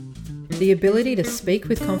The ability to speak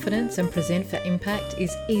with confidence and present for impact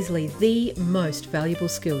is easily the most valuable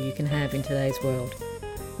skill you can have in today's world.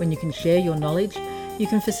 When you can share your knowledge, you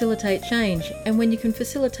can facilitate change, and when you can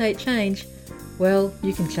facilitate change, well,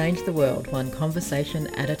 you can change the world one conversation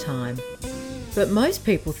at a time. But most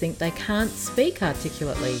people think they can't speak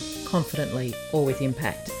articulately, confidently, or with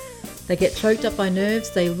impact. They get choked up by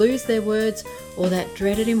nerves, they lose their words, or that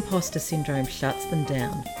dreaded imposter syndrome shuts them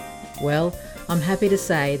down. Well, I'm happy to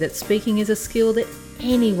say that speaking is a skill that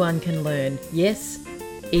anyone can learn, yes,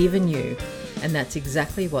 even you. And that's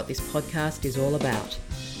exactly what this podcast is all about.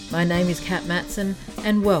 My name is Kat Matson,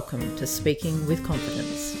 and welcome to Speaking with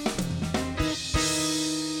Confidence.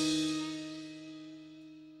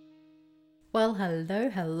 Well,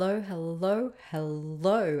 hello,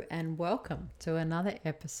 and welcome to another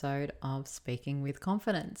episode of Speaking with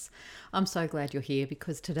Confidence. I'm so glad you're here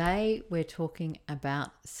because today we're talking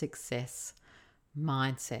about success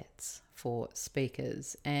mindsets for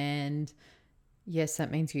speakers. And yes,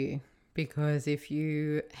 that means you, because if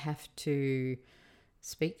you have to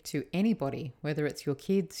speak to anybody, whether it's your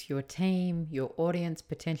kids, your team, your audience,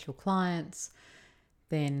 potential clients,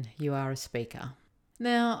 then you are a speaker.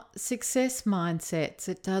 Now, success mindsets,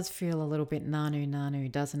 it does feel a little bit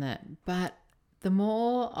nanu, doesn't it? But the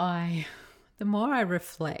more I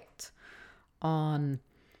reflect on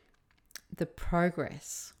the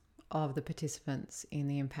progress of the participants in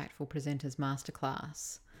the Impactful Presenters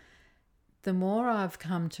Masterclass, the more I've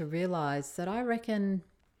come to realize that I reckon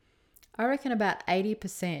about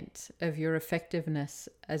 80% of your effectiveness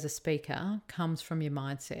as a speaker comes from your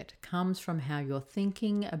mindset, comes from how you're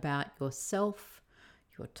thinking about yourself,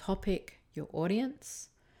 your topic, your audience.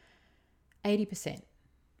 80%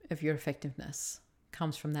 of your effectiveness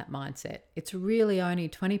comes from that mindset. It's really only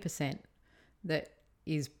 20% that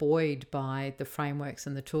is buoyed by the frameworks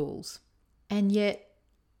and the tools. And yet,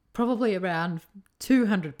 probably around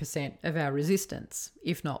 200% of our resistance,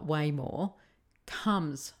 if not way more,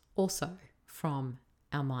 comes also from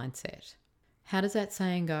our mindset. How does that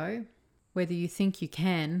saying go? Whether you think you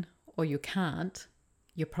can or you can't,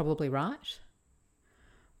 you're probably right.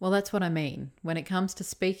 Well, that's what I mean. When it comes to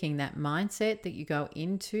speaking, that mindset that you go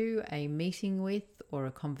into a meeting with, or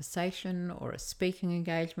a conversation, or a speaking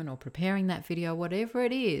engagement, or preparing that video, whatever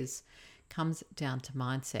it is, comes down to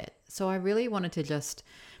mindset. So I really wanted to just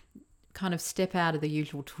kind of step out of the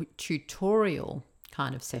usual tutorial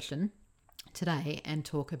kind of session today and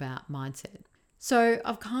talk about mindset. So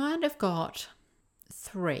I've kind of got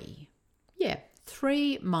three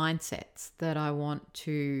mindsets that I want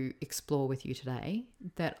to explore with you today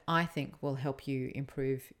that I think will help you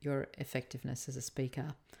improve your effectiveness as a speaker,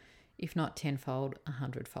 if not tenfold,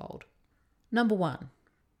 100-fold. Number one,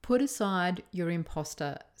 put aside your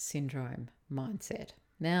imposter syndrome mindset.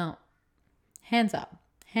 Now, hands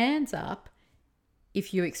up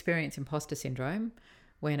if you experience imposter syndrome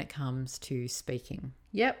when it comes to speaking.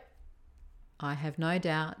 Yep, I have no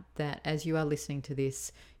doubt that as you are listening to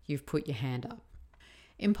this, you've put your hand up.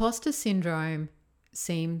 Imposter syndrome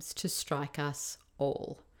seems to strike us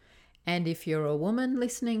all. And if you're a woman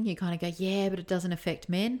listening, you kind of go, yeah, but it doesn't affect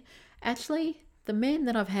men. Actually, the men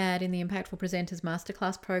that I've had in the Impactful Presenters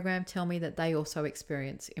Masterclass program tell me that they also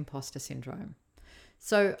experience imposter syndrome.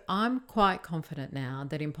 So I'm quite confident now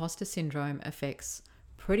that imposter syndrome affects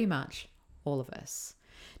pretty much all of us.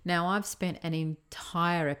 Now, I've spent an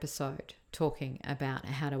entire episode talking about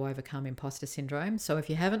how to overcome imposter syndrome. So if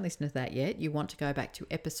you haven't listened to that yet, you want to go back to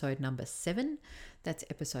episode number 7. That's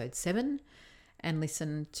episode 7, and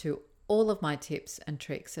listen to all of my tips and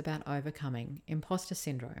tricks about overcoming imposter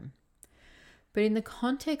syndrome. But in the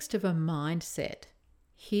context of a mindset,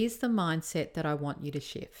 here's the mindset that I want you to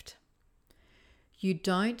shift. You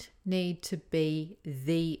don't need to be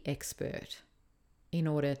the expert in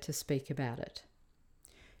order to speak about it.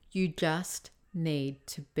 You just need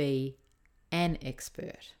to be an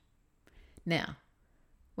expert. Now,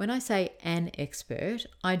 when I say an expert,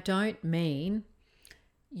 I don't mean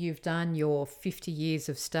you've done your 50 years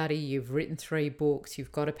of study, you've written 3 books,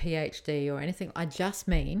 you've got a PhD or anything. I just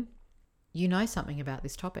mean you know something about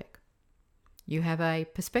this topic. You have a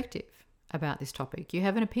perspective about this topic. You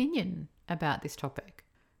have an opinion about this topic.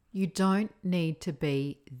 You don't need to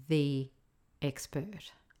be the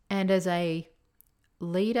expert. And as a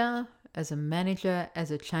leader, as a manager,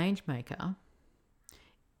 as a change maker,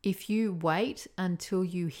 if you wait until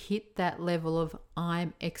you hit that level of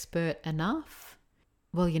I'm expert enough,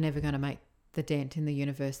 well, you're never going to make the dent in the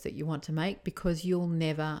universe that you want to make because you'll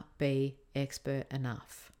never be expert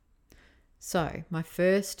enough. So my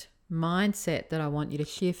first mindset that I want you to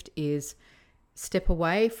shift is step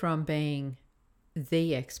away from being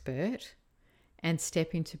the expert and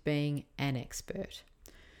step into being an expert.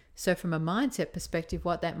 So from a mindset perspective,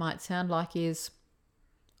 what that might sound like is,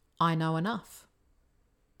 I know enough.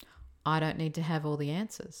 I don't need to have all the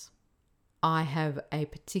answers. I have a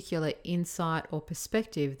particular insight or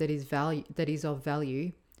perspective that is of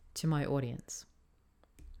value to my audience.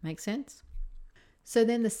 Make sense? So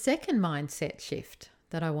then the second mindset shift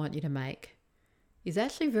that I want you to make is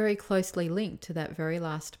actually very closely linked to that very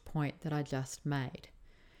last point that I just made.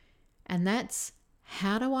 And that's,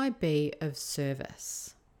 how do I be of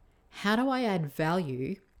service? How do I add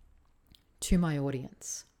value to my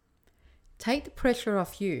audience? Take the pressure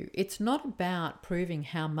off you. It's not about proving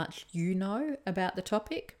how much you know about the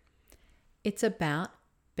topic. It's about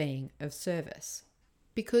being of service.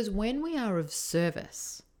 Because when we are of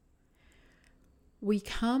service, we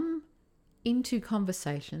come into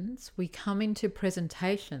conversations, we come into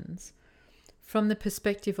presentations from the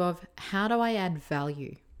perspective of, how do I add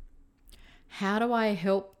value? How do I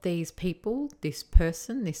help these people, this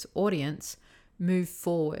person, this audience, move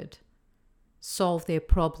forward, solve their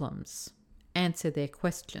problems, answer their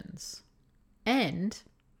questions? And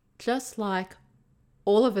just like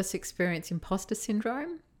all of us experience imposter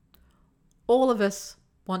syndrome, all of us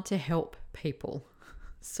want to help people.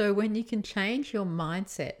 So when you can change your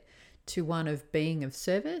mindset to one of being of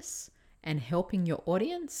service and helping your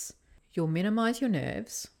audience, you'll minimize your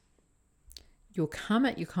nerves. You'll come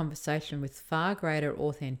at your conversation with far greater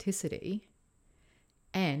authenticity,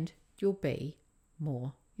 and you'll be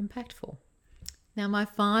more impactful. Now, my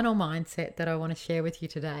final mindset that I want to share with you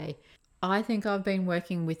today, I think I've been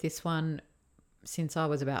working with this one since I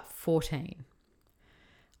was about 14.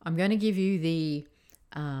 I'm going to give you the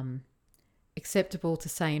acceptable to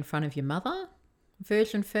say in front of your mother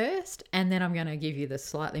version first, and then I'm going to give you the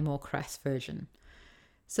slightly more crass version.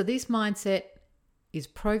 So this mindset is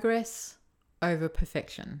progress over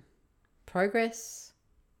perfection. Progress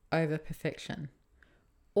over perfection.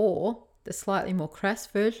 Or the slightly more crass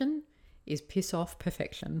version is piss off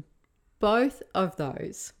perfection. Both of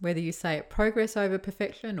those, whether you say it progress over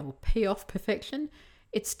perfection or pee off perfection,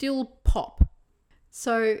 it's still pop.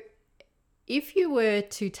 So if you were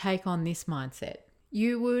to take on this mindset,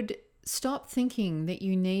 you would stop thinking that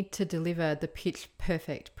you need to deliver the pitch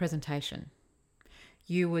perfect presentation.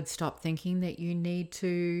 You would stop thinking that you need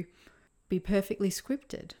to be perfectly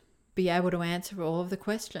scripted, be able to answer all of the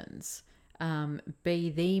questions, be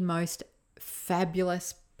the most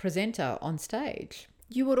fabulous presenter on stage.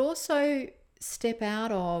 You would also step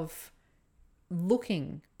out of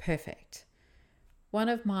looking perfect. One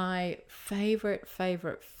of my favorite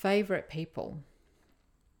people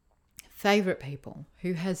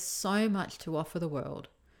who has so much to offer the world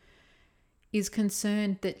is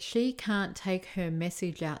concerned that she can't take her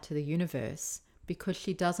message out to the universe because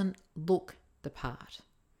she doesn't look the part.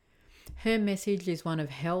 Her message is one of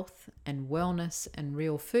health and wellness and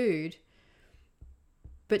real food,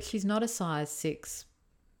 but she's not a size 6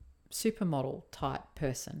 supermodel type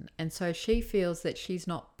person. And so she feels that she's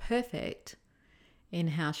not perfect in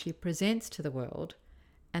how she presents to the world,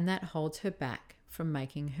 and that holds her back from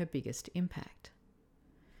making her biggest impact.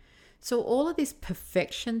 So all of this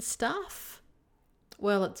perfection stuff,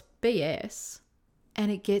 well, it's BS, and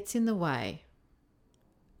it gets in the way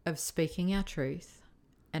of speaking our truth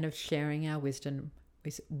and of sharing our wisdom,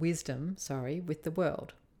 with the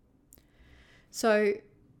world. So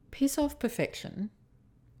piss off perfection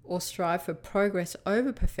or strive for progress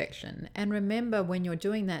over perfection. And remember when you're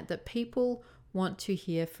doing that people want to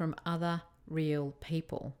hear from other real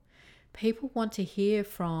people. People want to hear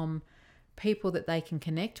from people that they can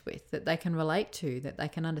connect with, that they can relate to, that they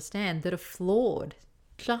can understand, that are flawed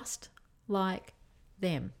just like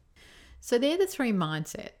them. So they're the 3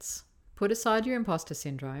 mindsets. Put aside your imposter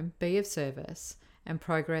syndrome, be of service, and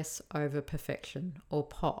progress over perfection or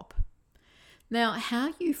POP. Now,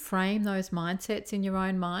 how you frame those mindsets in your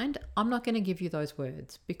own mind, I'm not going to give you those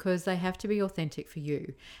words because they have to be authentic for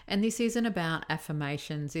you. And this isn't about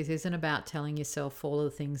affirmations. This isn't about telling yourself all of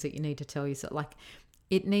the things that you need to tell yourself. Like,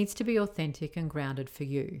 it needs to be authentic and grounded for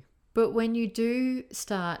you. But when you do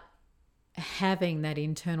start having that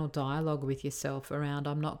internal dialogue with yourself around,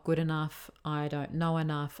 I'm not good enough, I don't know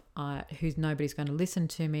enough, nobody's going to listen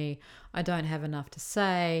to me, I don't have enough to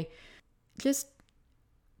say, just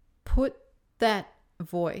put that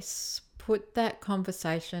voice, put that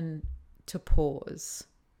conversation to pause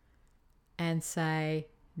and say,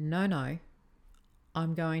 no,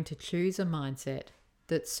 I'm going to choose a mindset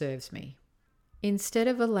that serves me. Instead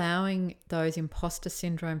of allowing those imposter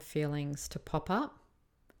syndrome feelings to pop up,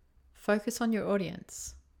 focus on your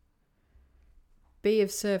audience. Be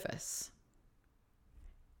of service.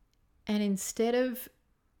 And instead of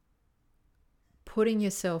putting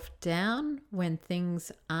yourself down when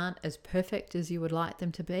things aren't as perfect as you would like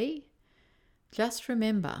them to be, just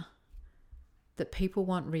remember that people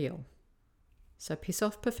want real. So piss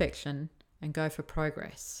off perfection and go for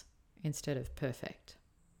progress instead of perfect.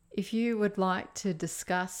 If you would like to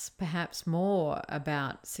discuss perhaps more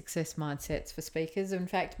about success mindsets for speakers, in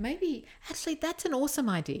fact, actually that's an awesome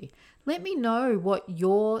idea. Let me know what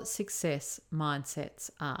your success mindsets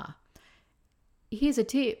are. Here's a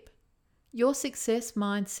tip. Your success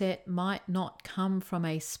mindset might not come from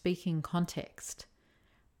a speaking context.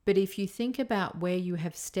 But if you think about where you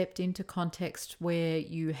have stepped into context where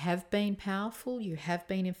you have been powerful, you have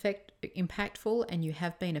been impactful, and you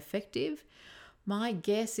have been effective, my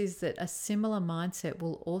guess is that a similar mindset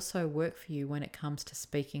will also work for you when it comes to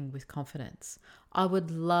speaking with confidence. I would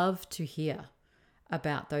love to hear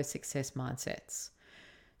about those success mindsets.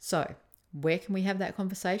 So, where can we have that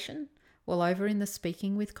conversation? Well, over in the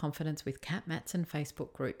Speaking with Confidence with Kat Matson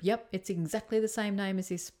Facebook group. Yep, it's exactly the same name as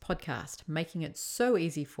this podcast, making it so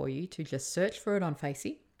easy for you to just search for it on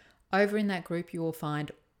Facey. Over in that group, you will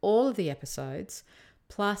find all of the episodes,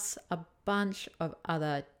 plus a bunch of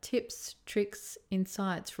other tips, tricks,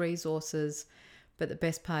 insights, resources. But the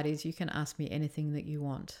best part is you can ask me anything that you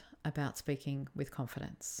want about speaking with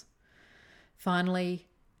confidence. Finally,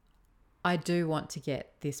 I do want to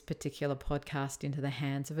get this particular podcast into the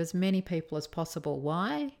hands of as many people as possible.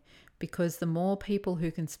 Why? Because the more people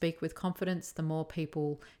who can speak with confidence, the more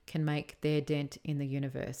people can make their dent in the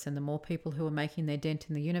universe. And the more people who are making their dent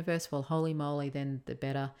in the universe, well, holy moly, then the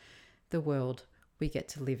better the world we get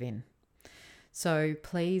to live in. So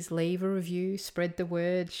please leave a review, spread the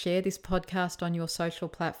word, share this podcast on your social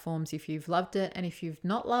platforms if you've loved it. And if you've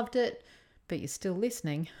not loved it, but you're still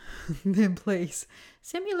listening, then please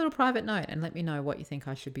send me a little private note and let me know what you think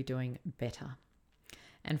I should be doing better.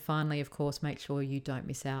 And finally, of course, make sure you don't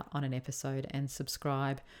miss out on an episode and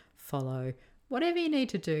subscribe, follow, whatever you need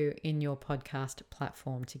to do in your podcast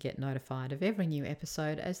platform to get notified of every new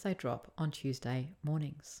episode as they drop on Tuesday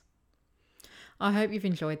mornings. I hope you've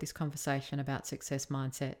enjoyed this conversation about success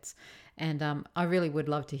mindsets, and I really would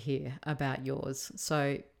love to hear about yours.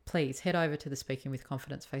 So please head over to the Speaking with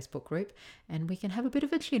Confidence Facebook group and we can have a bit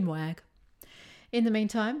of a chin wag. In the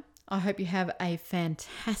meantime, I hope you have a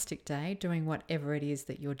fantastic day doing whatever it is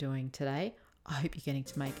that you're doing today. I hope you're getting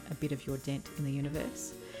to make a bit of your dent in the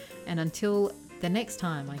universe. And until the next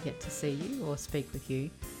time I get to see you or speak with you,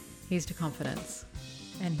 here's to confidence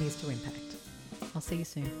and here's to impact. I'll see you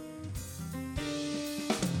soon.